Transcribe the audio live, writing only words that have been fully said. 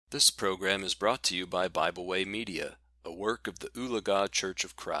This program is brought to you by Bible Way Media, a work of the Ulaga Church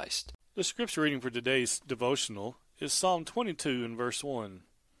of Christ. The scripture reading for today's devotional is Psalm 22 and verse 1.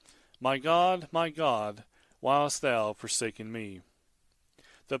 My God, why hast thou forsaken me?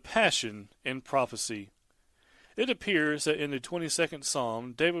 The Passion and Prophecy. It appears that in the 22nd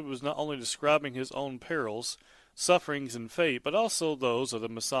Psalm, David was not only describing his own perils, sufferings, and fate, but also those of the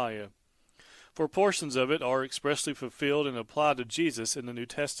Messiah. For portions of it are expressly fulfilled and applied to Jesus in the New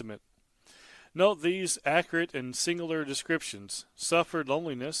Testament. Note these accurate and singular descriptions: suffered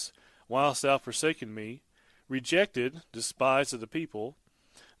loneliness, why hast thou forsaken me? Rejected, despised of the people.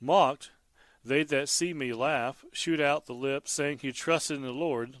 Mocked, they that see me laugh, shoot out the lips, saying he trusted in the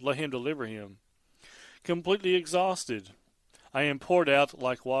Lord, let him deliver him. Completely exhausted, I am poured out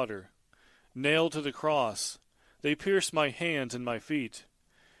like water. Nailed to the cross, they pierced my hands and my feet.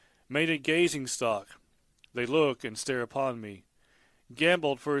 Made a gazing stock, they look and stare upon me.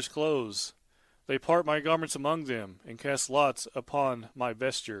 Gambled for his clothes, they part my garments among them, and cast lots upon my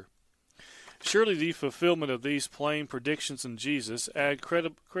vesture. Surely the fulfillment of these plain predictions in Jesus add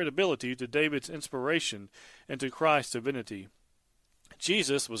credibility to David's inspiration and to Christ's divinity.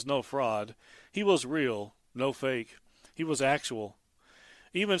 Jesus was no fraud. He was real, no fake. He was actual.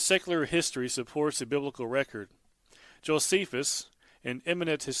 Even secular history supports the biblical record. Josephus, an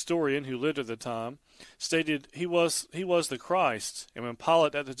eminent historian who lived at the time, stated he was the Christ, and when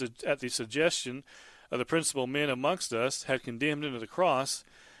Pilate, at the suggestion of the principal men amongst us, had condemned him to the cross,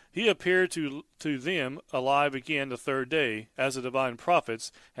 he appeared to them alive again the third day, as the divine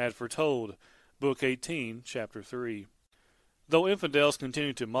prophets had foretold. Book 18, chapter 3. Though infidels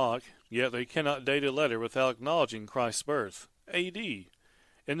continue to mock, yet they cannot date a letter without acknowledging Christ's birth, A.D.,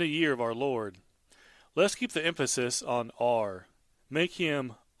 in the year of our Lord. Let's keep the emphasis on R. Make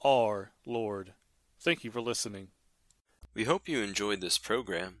him our Lord. Thank you for listening. We hope you enjoyed this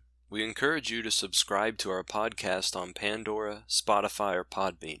program. We encourage you to subscribe to our podcast on Pandora, Spotify, or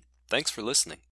Podbean. Thanks for listening.